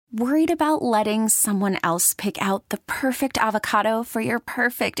Worried about letting someone else pick out the perfect avocado for your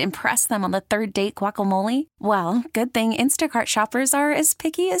perfect impress them on the third date guacamole? Well, good thing Instacart shoppers are as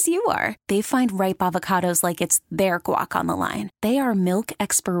picky as you are. They find ripe avocados like it's their guac on the line. They are milk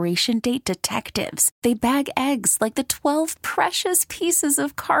expiration date detectives. They bag eggs like the 12 precious pieces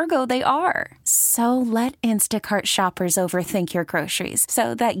of cargo they are. So let Instacart shoppers overthink your groceries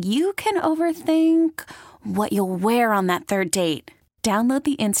so that you can overthink what you'll wear on that third date. Download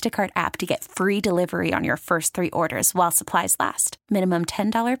the Instacart app to get free delivery on your first 3 orders while supplies last. Minimum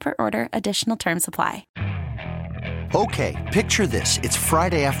 $10 per order. Additional terms apply. Okay, picture this. It's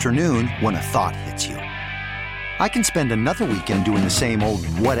Friday afternoon when a thought hits you. I can spend another weekend doing the same old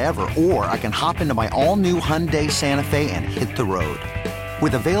whatever, or I can hop into my all-new Hyundai Santa Fe and hit the road.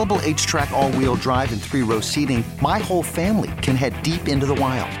 With available H-Track all-wheel drive and 3-row seating, my whole family can head deep into the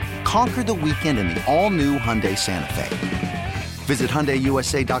wild. Conquer the weekend in the all-new Hyundai Santa Fe. Visit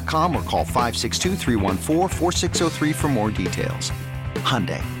HyundaiUSA.com or call 562-314-4603 for more details.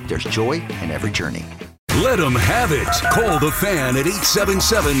 Hyundai, there's joy in every journey. Let them have it. Call the Fan at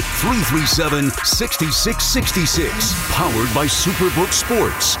 877-337-6666. Powered by Superbook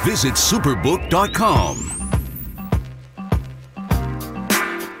Sports. Visit superbook.com.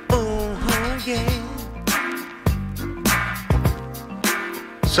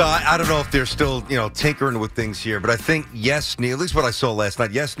 So I don't know if they're still, tinkering with things here, but I think at least what I saw last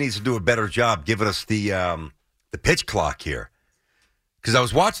night, needs to do a better job giving us the pitch clock here. Because I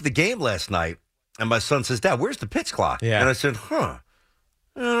was watching the game last night, and my son says, "Dad, where's the pitch clock?" Yeah. And I said, I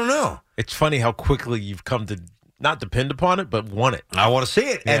don't know. It's funny how quickly you've come to not depend upon it, but want it. I want to see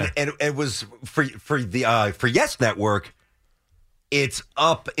it. Yeah. And it was for Yes Network. It's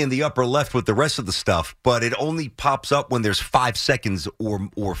up in the upper left with the rest of the stuff, but it only pops up when there's 5 seconds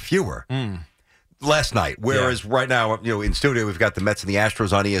or fewer. Last night, whereas right now, in studio, we've got the Mets and the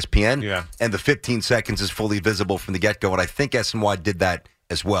Astros on ESPN, and the 15 seconds is fully visible from the get-go, and I think SNY did that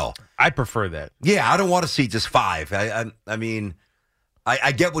as well. I prefer that. Yeah, I don't want to see just 5. I mean,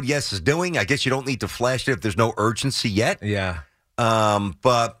 I get what Yes is doing. I guess you don't need to flash it if there's no urgency yet. Yeah.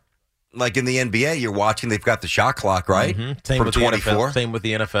 But like in the NBA, you're watching, they've got the shot clock, right? Mm-hmm. Same From with 24. The NFL. Same with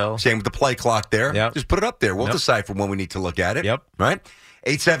the NFL. Same with the play clock there. Yep. Just put it up there. We'll decipher when we need to look at it. Yep. Right?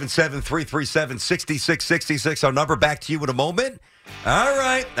 877-337-6666. Our number back to you in a moment. All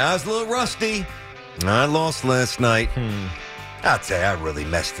right. I was a little rusty. I lost last night. I'll tell you, I really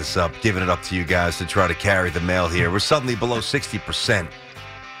messed this up, giving it up to you guys to try to carry the mail here. We're suddenly below 60%.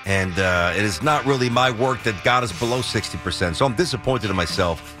 And it is not really my work that got us below 60%. So I'm disappointed in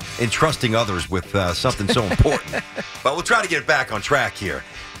myself in trusting others with something so important. But we'll try to get it back on track here.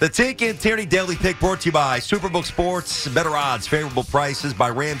 The Tink and Tierney Daily Pick brought to you by Superbook Sports. Better odds, favorable prices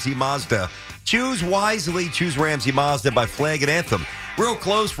by Ramsey Mazda. Choose wisely. Choose Ramsey Mazda by Flag and Anthem. Real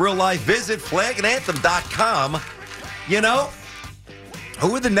close, real life. Visit flagandanthem.com.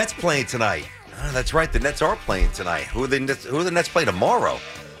 Who are the Nets playing tonight? That's right. The Nets are playing tonight. Who are the Nets playing tomorrow?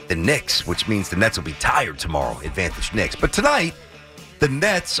 The Knicks, which means the Nets will be tired tomorrow. Advantage Knicks. But tonight, the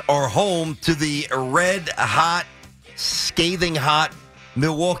Nets are home to the red-hot, scathing hot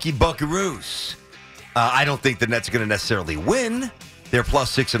Milwaukee Buckaroos. I don't think the Nets are going to necessarily win. They're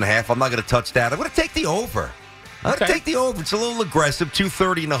plus 6.5. I'm not going to touch that. I'm going to take the over. I'm going to take the over. It's a little aggressive.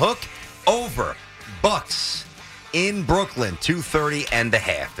 230 in the hook. Over. Bucks in Brooklyn.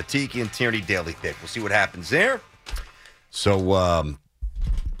 230.5. The Tiki and Tierney Daily Pick. We'll see what happens there. So,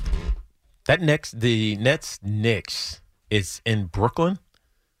 the Nets is in Brooklyn.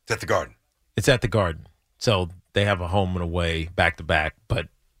 It's at the Garden. It's at the Garden. So they have a home and away back-to-back, but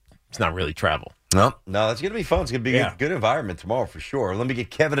it's not really travel. No, it's going to be fun. It's going to be a good environment tomorrow for sure. Let me get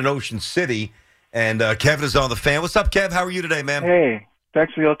Kevin in Ocean City, and Kevin is on the Fan. What's up, Kev? How are you today, man? Hey,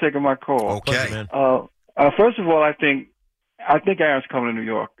 thanks for y'all taking my call. Okay. Man. First of all, I think Aaron's coming to New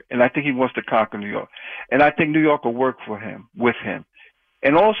York, and I think he wants to conquer New York, and I think New York will work with him.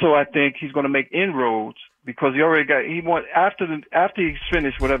 And also, I think he's going to make inroads because after he's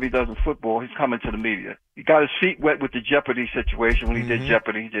finished whatever he does in football, he's coming to the media. He got his feet wet with the Jeopardy situation. When he did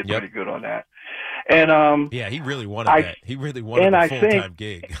Jeopardy, he did pretty good on that. And he really wanted that. He really wanted a full-time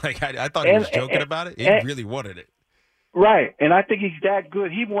gig. Like I thought he was joking about it. He really wanted it. Right, and I think he's that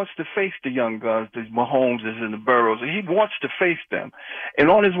good. He wants to face the young guns, the Mahomeses and the Burrows, and he wants to face them. And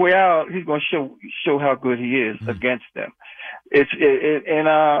on his way out, he's going to show how good he is against them. Because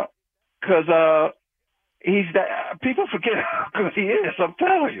he's that. People forget how good he is. I'm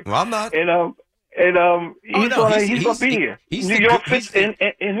telling you. Well, I'm not. He's going to be here. New York fits, and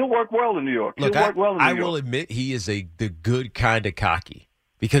he'll work well in New York. Look, I will admit he is the good kind of cocky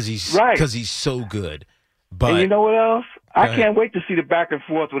because he's so good. But and you know what else? I can't wait to see the back and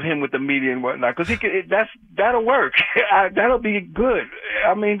forth with him with the media and whatnot, because that'll work. That'll be good.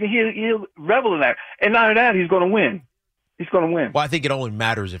 I mean, he'll revel in that. And not only that, he's going to win. He's going to win. Well, I think it only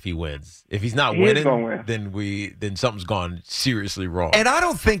matters if he wins. If he's not winning, then something's gone seriously wrong. And I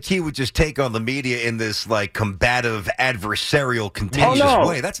don't think he would just take on the media in this like combative, adversarial, contentious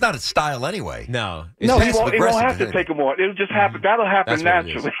way. That's not his style anyway. No, he won't have to take him on. It'll just happen. That'll happen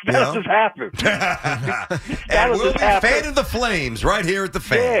naturally. That'll just happen. And we'll be fanning the flames right here at the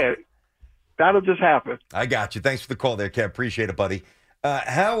Fan. Yeah, that'll just happen. I got you. Thanks for the call there, Kev. Appreciate it, buddy.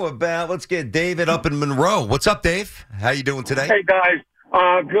 How about let's get David up in Monroe. What's up, Dave? How you doing today? Hey, guys.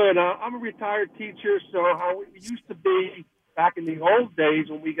 Good. I'm a retired teacher, so how it used to be back in the old days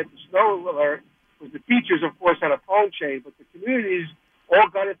when we get the snow alert was the teachers, of course, had a phone chain, but the communities all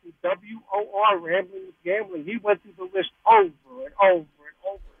got it through WOR, Rambling with Gambling. He went through the list over and over and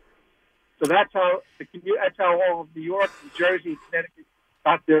over. So that's how all of New York, New Jersey, and Connecticut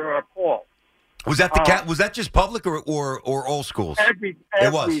got their call. Was that was that just public or all schools? Everything.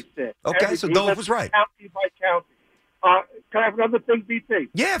 Okay, so Dove was right. County by county. Can I have another thing, BT?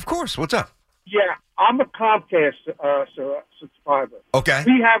 Yeah, of course. What's up? Yeah, I'm a Comcast subscriber. Okay.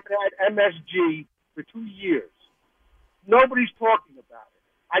 We haven't had MSG for 2 years. Nobody's talking about it.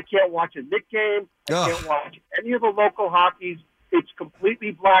 I can't watch a Knick game. I can't watch any of the local hockeys. It's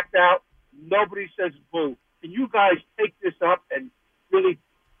completely blacked out. Nobody says boo. Can you guys take this up and really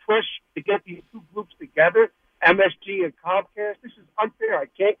push to get these two groups together, MSG and Comcast? This is unfair. I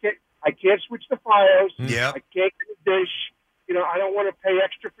can't switch the Fios. Yeah. I can't get a dish. I don't want to pay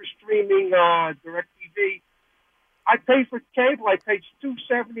extra for streaming DirecTV. I pay for cable. I pay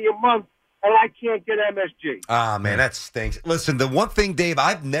 $270 a month, and I can't get MSG. Ah, man, that stinks. Listen, the one thing, Dave,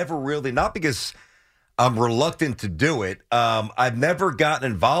 I've never really, not because I'm reluctant to do it. I've never gotten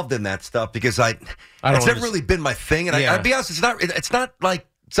involved in that stuff because it's never really been my thing. And I'd be honest, it's not like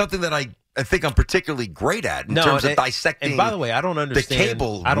something that I think I'm particularly great at in terms of dissecting. And by the way, I don't understand the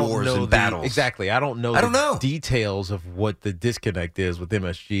cable wars and battles. Exactly. I don't know the details of what the disconnect is with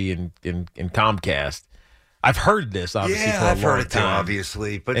MSG and Comcast. I've heard this, obviously, for a long time. Yeah, I've heard it too,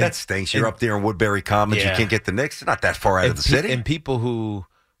 obviously. But that stinks. You're up there in Woodbury Commons. You can't get the Knicks. They're not that far out of the city. And people who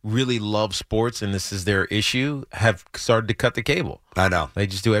really love sports, and this is their issue, have started to cut the cable. I know. They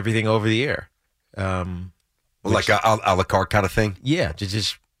just do everything over the air. Like a la carte kind of thing? Yeah,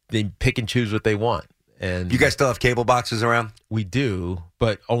 they pick and choose what they want. And you guys still have cable boxes around? We do,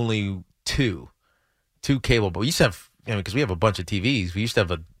 but only two cable boxes. We used to have, because we have a bunch of TVs, we used to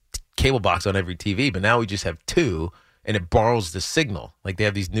have a cable box on every TV, but now we just have two, and it borrows the signal. Like they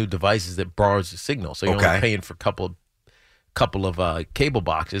have these new devices that borrows the signal, so you're only paying for a couple of cable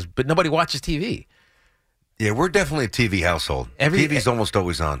boxes, but nobody watches TV. Yeah, we're definitely a TV household. TV's almost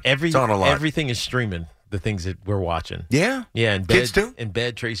always on. It's on a lot. Everything is streaming. The things that we're watching. Yeah? Yeah, in bed, kids too? In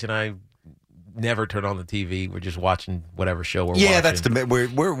bed, Tracy and I never turn on the TV. We're just watching whatever show we're watching. Yeah, that's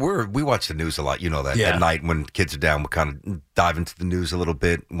we watch the news a lot. You know that. At night when kids are down, we kind of dive into the news a little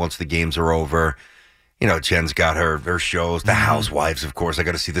bit once the games are over. Jen's got her shows. The Housewives, of course. I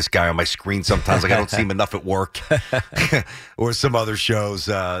got to see this guy on my screen sometimes. Like I don't see him enough at work. Or some other shows,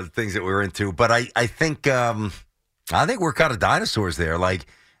 things that we're into. But I think we're kind of dinosaurs there. Like,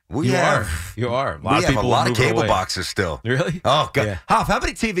 You are. We have a lot of cable boxes still. Really? Oh, God. Yeah. Hoff, how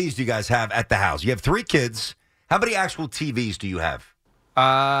many TVs do you guys have at the house? You have 3 kids. How many actual TVs do you have?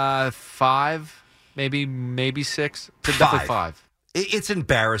 5, maybe 6. Definitely 5. It's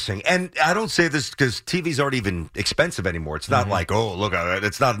embarrassing. And I don't say this because TVs aren't even expensive anymore. It's not like, oh, look,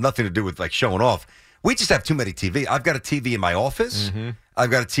 it's nothing to do with like showing off. We just have too many TVs. I've got a TV in my office. Mm-hmm.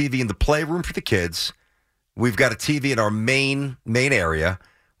 I've got a TV in the playroom for the kids. We've got a TV in our main area.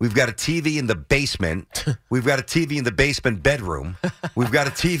 We've got a TV in the basement. We've got a TV in the basement bedroom. We've got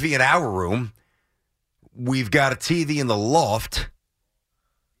a TV in our room. We've got a TV in the loft.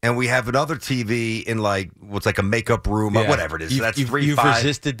 And we have another TV in what's like a makeup room, whatever it is. That's 3, You've 5.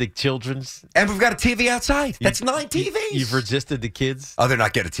 resisted the children's. And we've got a TV outside. That's 9 TVs. You've resisted the kids. Oh, they're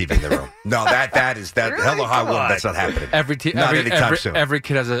not getting a TV in their room. No, that is really? Hell or high water. That's not happening. Anytime soon. Every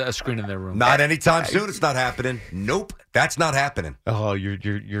kid has a screen in their room. Not anytime soon. It's not happening. Nope, that's not happening. Oh,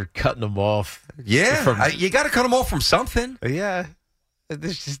 you're cutting them off. Yeah, you got to cut them off from something. Yeah,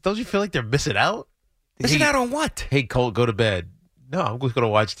 don't you feel like they're missing out? Missing out on what? Hey, Cole, go to bed. No, I'm just going to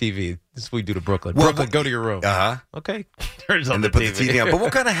watch TV. This is what we do to Brooklyn. Brooklyn, go to your room. Okay. Turns on the TV. Put the TV on. But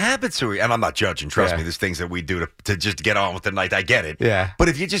what kind of habits are we? And I'm not judging. Trust me. There's things that we do to just get on with the night. I get it. Yeah. But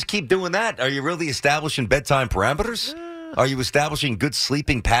if you just keep doing that, are you really establishing bedtime parameters? Are you establishing good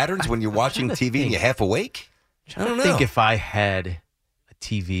sleeping patterns when you're watching TV and you're half awake? I don't know. I think if I had a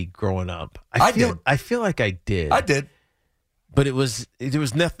TV growing up, I feel like I did. I did. but there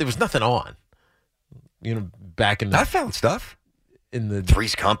was nothing on. You know, back in I the found stuff. in the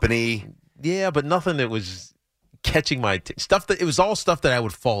Three's Company. yeah, but nothing that was catching my stuff. That it was all stuff that I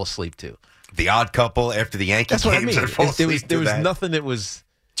would fall asleep to. The Odd Couple after the Yankee That's what I games. mean. I'd fall There was asleep to that. nothing that was.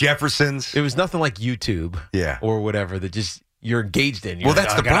 Jeffersons. It was nothing like YouTube, Yeah. or whatever that just you're engaged in. You're Well, like,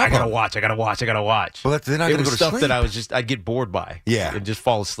 that's "Oh, the I gotta problem. watch. I gotta watch. Well, they're not It going to was go to stuff sleep. that I'd get bored by. Yeah. and just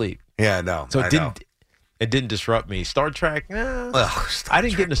fall asleep. Yeah, no. So I it know. didn't disrupt me. Star Trek, Ugh, Star I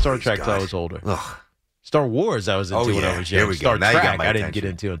didn't get into Star please, Trek till I God. was older. Ugh. Star Wars I was into Oh, when yeah. I was Here young. we go. Star Now you got Trek my I didn't get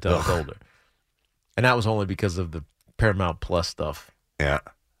attention. into until I was Ugh. older. And that was only because of the Paramount Plus stuff, Yeah.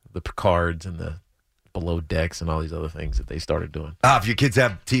 the Picards and the Below Decks and all these other things that they started doing. If your kids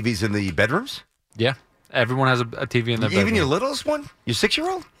have TVs in the bedrooms? Yeah. Everyone has a TV in their bedroom. Even your littlest one? Your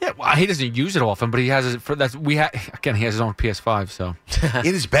 6-year-old? Yeah, well, he doesn't use it often, but he has it for that's he has his own PS5, so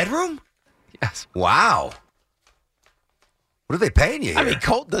In his bedroom? yes. Wow. What are they paying you here? I mean,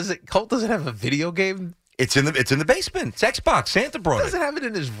 Colt doesn't have a video game. it's in the basement. It's Xbox. Santa brought Doesn't it. have it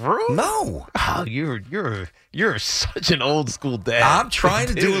in his room. No. Oh, you're such an old school dad. I'm trying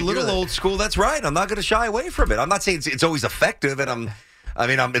to do Dude, a little you're- old school. That's right. I'm not going to shy away from it. I'm not saying it's always effective, and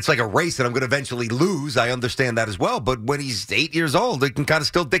it's like a race that I'm going to eventually lose. I understand that as well. But when he's 8 years old, he can kind of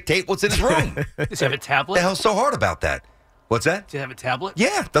still dictate what's in his room. Does he have a What tablet? the hell's so hard about that? What's that? Does he have a tablet?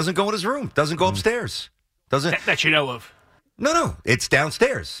 Yeah, doesn't go in his room. Doesn't go upstairs. Doesn't. That you know of. No, it's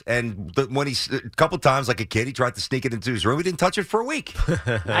downstairs. And when a couple times, like a kid, he tried to sneak it into his room. He didn't touch it for a week.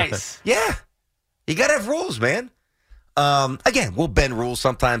 Nice. Yeah, you got to have rules, man. Again, we'll bend rules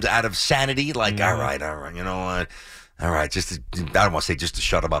sometimes out of sanity. Like, all right, you know what? All right, I don't want to say just to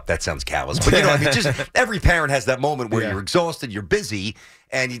shut him up. That sounds callous. But, you know, I mean, just every parent has that moment where you're exhausted, you're busy,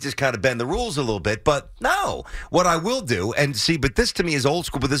 and you just kind of bend the rules a little bit. But no, what I will do, and see, but this to me is old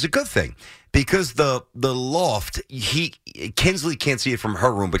school, but there's a good thing. Because the loft, Kinsley can't see it from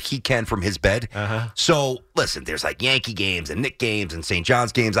her room, but he can from his bed. So, listen, there's like Yankee games and Knick games and St.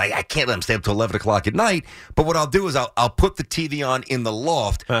 John's games. I can't let him stay up till 11 o'clock at night. But what I'll do is I'll put the TV on in the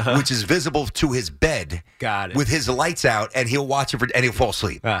loft, which is visible to his bed. Got it. With his lights out, and he'll watch it and he'll fall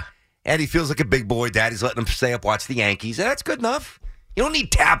asleep. And he feels like a big boy. Daddy's letting him stay up, watch the Yankees. And that's good enough. You don't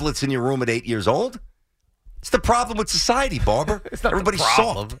need tablets in your room at 8 years old. It's the problem with society, Barber. It's not Everybody's the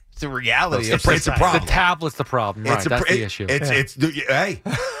problem. soft. It's the reality. It's of a society. problem. The tablet's the problem, right? That's the issue.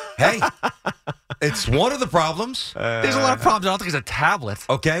 Hey, it's one of the problems. There's a lot of problems. I don't think it's a tablet.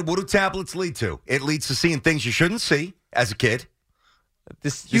 Okay, what do tablets lead to? It leads to seeing things you shouldn't see as a kid.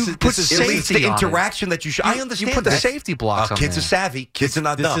 This It leads safety to on it. interaction that you should. I understand. You put the that. safety blocks on Kids there. are savvy. Kids are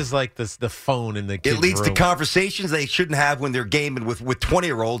not This dumb. is like the phone in the kid's It leads to room. conversations they shouldn't have when they're gaming with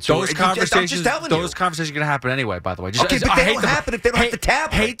 20-year-olds. Those conversations, I'm just telling you. those conversations are going to happen anyway. By the way, Just- Okay, but I they hate don't to- happen if they don't have the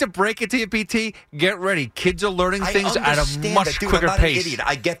tablet. Hate to break it to you, PT. Get ready. Kids are learning things at a understand much that, dude. quicker I'm not pace. an idiot.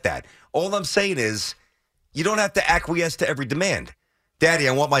 I get that. All I'm saying is, you don't have to acquiesce to every demand. Daddy,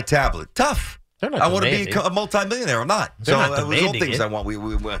 I want my tablet. Tough. They're not I want to be demanding. a multimillionaire. I'm not. They're not those are all demanding things it. I want.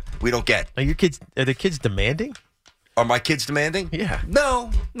 We don't get. Are the kids demanding? Are my kids demanding? Yeah. No,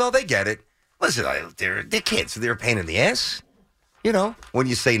 they get it. Listen, they're kids. They're a pain in the ass. You know, when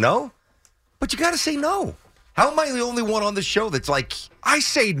you say no, but you got to say no. How am I the only one on the show that's like? I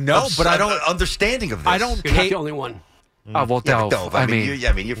say no, but I don't. understanding of this. I don't. You're not the only one. Oh well, Yeah, Delve. Dove. I mean,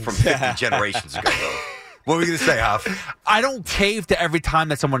 you're from 50 generations ago. What were we going to say, Hoff? I don't cave to every time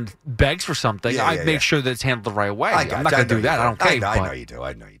that someone begs for something. Yeah, I yeah, make yeah. sure that it's handled the right way. I got I'm not you. going to do that. I don't cave. I know but you do.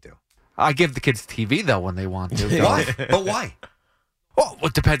 I know you do. I give the kids TV though when they want to. Why? But why? Well,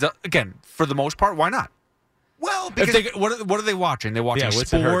 it depends. Again, for the most part, why not? Well, If because they, what are they watching? They're watching Yeah,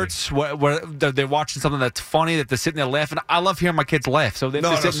 what's it hurting? sports. They're watching something that's funny that they're sitting there laughing. I love hearing my kids laugh. So they're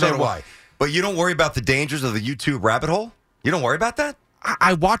no, sitting so there. do I. But you don't worry about the dangers of the YouTube rabbit hole? You don't worry about that?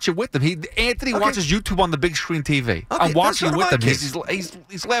 I watch it with them. Anthony watches YouTube on the big screen TV. I'm watching so it do with my him. kids.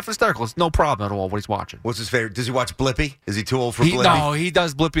 He's laughing hysterical. It's no problem at all what he's watching. What's his favorite? Does he watch Blippi? Is he too old for Blippi? No, he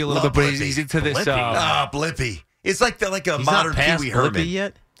does Blippi a little Love bit, but Blippi. he's into this. Blippi. It's like a He's modern not past Pee Wee Herman. Blippi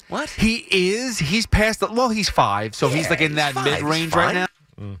yet. What? He is. He's past. Well, he's 5, so he's Yeah, like in he's that 5. mid range He's right fine.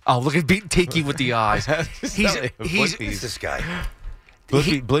 now. Oh, look at beating Tiki with the eyes. he's Who's this guy?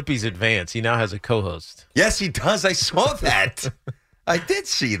 Blippi's advanced. He now has a co-host. Yes, he does. I saw that. I did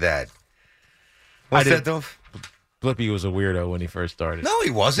see that. What's that, Dove? Blippi was a weirdo when he first started. No,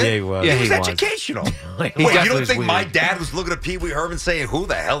 he wasn't. Yeah, he was. Yeah, He was he was. educational. He Wait, you definitely don't was think weird. my dad was looking at Pee Wee Herman saying, "Who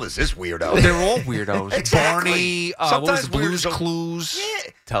the hell is this weirdo?" They're all weirdos. Exactly. Barney, what was Sometimes the Blues weirdos don't- Clues?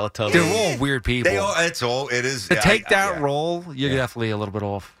 Yeah. Teletubbies. They're all weird people. They are. It's all. It is. To take that yeah. role, you're definitely a little bit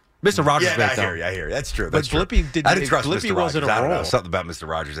off. Mr. Rogers Yeah, great, I though. hear you. I hear you. That's true. But That's true. Blippi didn't. I didn't trust Blippi Mr. wasn't Rogers. a I don't know. role. Something about Mr.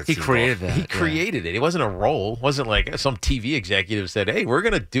 Rogers. That He seemed created off. that. He yeah. created it. It wasn't a role. It wasn't like some TV executive said, "Hey, we're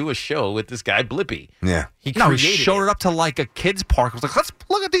going to do a show with this guy Blippi." Yeah. He No, he created showed it up to like a kid's park. It was like, let's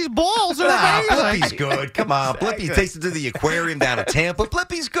look at these balls. They're amazing. Blippi's good. Come on. Blippi takes it to the aquarium down in Tampa.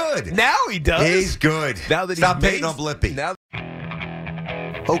 Blippi's good. Now he does. He's good. Now that Stop he's hating on Blippi. Now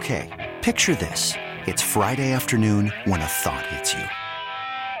Okay, picture this. It's Friday afternoon when a thought hits you.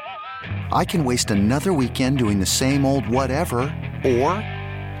 I can waste another weekend doing the same old whatever, or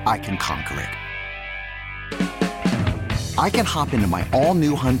I can conquer it. I can hop into my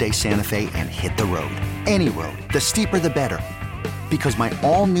all-new Hyundai Santa Fe and hit the road. Any road. The steeper, the better. Because my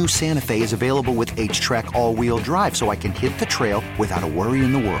all-new Santa Fe is available with H-Track all-wheel drive, so I can hit the trail without a worry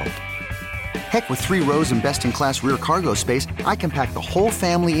in the world. Heck, with 3 rows and best-in-class rear cargo space, I can pack the whole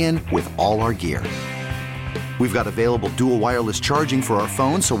family in with all our gear. We've got available dual wireless charging for our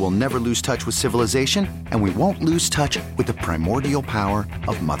phones, so we'll never lose touch with civilization, and we won't lose touch with the primordial power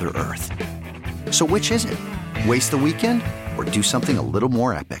of Mother Earth. So which is it? Waste the weekend or do something a little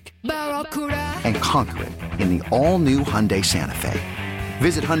more epic? And conquer it in the all-new Hyundai Santa Fe.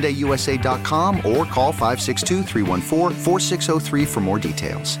 Visit HyundaiUSA.com or call 562-314-4603 for more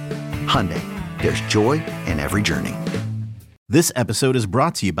details. Hyundai, there's joy in every journey. This episode is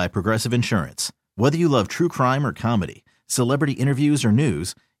brought to you by Progressive Insurance. Whether you love true crime or comedy, celebrity interviews or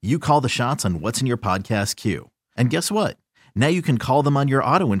news, you call the shots on what's in your podcast queue. And guess what? Now you can call them on your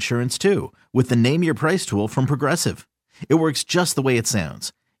auto insurance too with the Name Your Price tool from Progressive. It works just the way it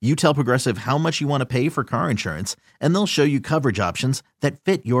sounds. You tell Progressive how much you want to pay for car insurance, and they'll show you coverage options that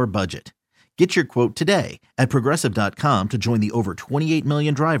fit your budget. Get your quote today at Progressive.com to join the over 28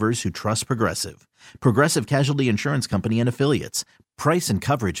 million drivers who trust Progressive. Progressive Casualty Insurance Company and Affiliates. Price and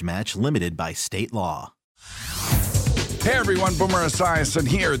coverage match limited by state law. Hey everyone, Boomer Esiason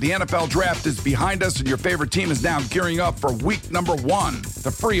here. The NFL Draft is behind us and your favorite team is now gearing up for week number 1. The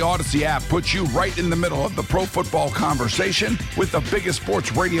free Odyssey app puts you right in the middle of the pro football conversation with the biggest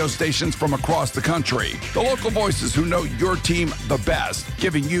sports radio stations from across the country. The local voices who know your team the best,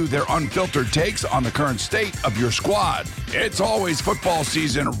 giving you their unfiltered takes on the current state of your squad. It's always football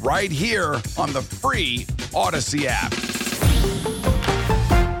season right here on the free Odyssey app.